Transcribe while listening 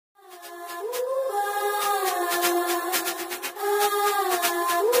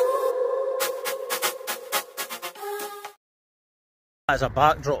That's a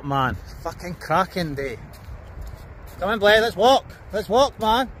backdrop, man. Fucking cracking day. Come on, Blade, let's walk. Let's walk,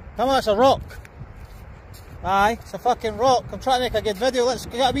 man. Come on, it's a rock. Aye, it's a fucking rock. I'm trying to make a good video. Let's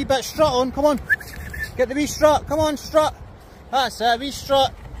get a wee bit strut on. Come on. Get the wee strut. Come on, strut. That's it, wee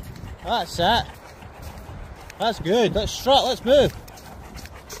strut. That's it. That's good. Let's strut. Let's move.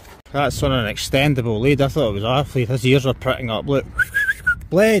 That's on an extendable lead. I thought it was awfully. His ears are pricking up. Look.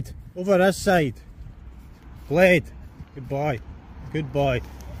 Blade, over this side. Blade. Good boy. Good boy.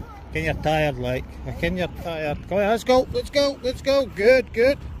 Can you're tired, like. Can you're tired. Come on, let's go. Let's go. Let's go. Good,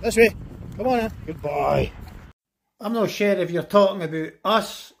 good. This way. Come on in. Good boy. I'm not sure if you're talking about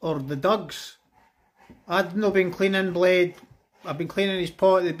us or the dogs. I've not been cleaning Blade. I've been cleaning his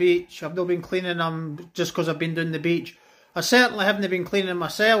paw at the beach. I've not been cleaning him just because I've been doing the beach. I certainly haven't been cleaning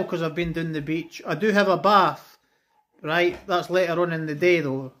myself because I've been doing the beach. I do have a bath, right? That's later on in the day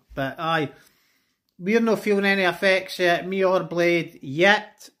though. But aye, we're not feeling any effects yet, me or Blade,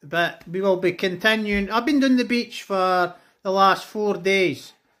 yet. But we will be continuing. I've been doing the beach for the last 4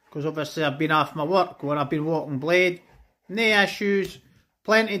 days. Because obviously I've been off my work where I've been walking Blade. No issues.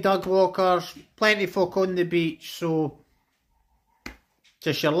 Plenty dog walkers. Plenty folk on the beach. So,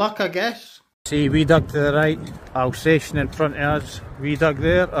 just your luck, I guess. See, we dug to the right. Alsatian in front of us. We dug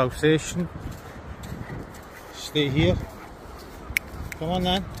there. Alsatian. Stay here. Come on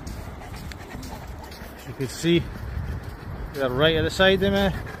then. As you can see, they're right at the side of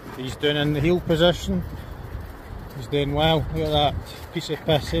me. He's doing in the heel position. He's doing well. Look at that piece of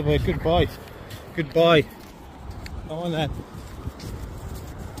piss. Hey boy, good boy. Good boy. Come on then.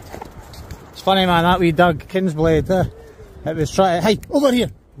 It's funny, man, that wee dog, Kinsblade, it was trying to, hey, over here!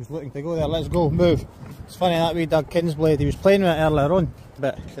 He was looking to go there, let's go, move. It's funny, that wee dog, Kinsblade, he was playing with it earlier on,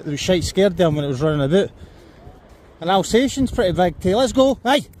 but it was shite scared of him when it was running about. And Alsatian's pretty big too. Let's go,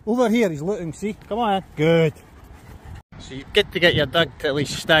 hey, over here, he's looking, see, come on in. Good. So you get to get your dog to at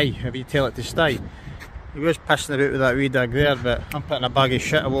least stay, if you tell it to stay. He was pissing about with that wee dog there, but I'm putting a bag of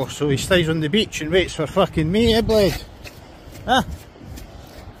shit away, so he stays on the beach and waits for fucking me, eh, Blade? Huh?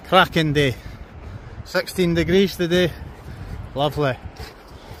 Cracking day. 16 degrees today. Lovely.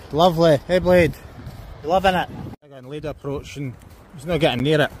 Lovely, eh, Blade? Loving it. I got Blade approaching. He's not getting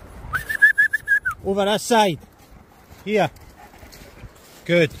near it. Over this side. Here.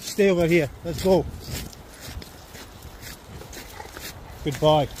 Good. Stay over here. Let's go. Good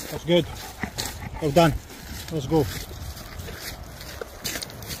boy. That's good. Well done. Let's go.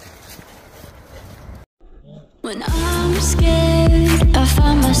 When I'm scared, I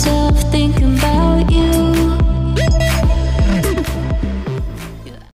find myself thinking about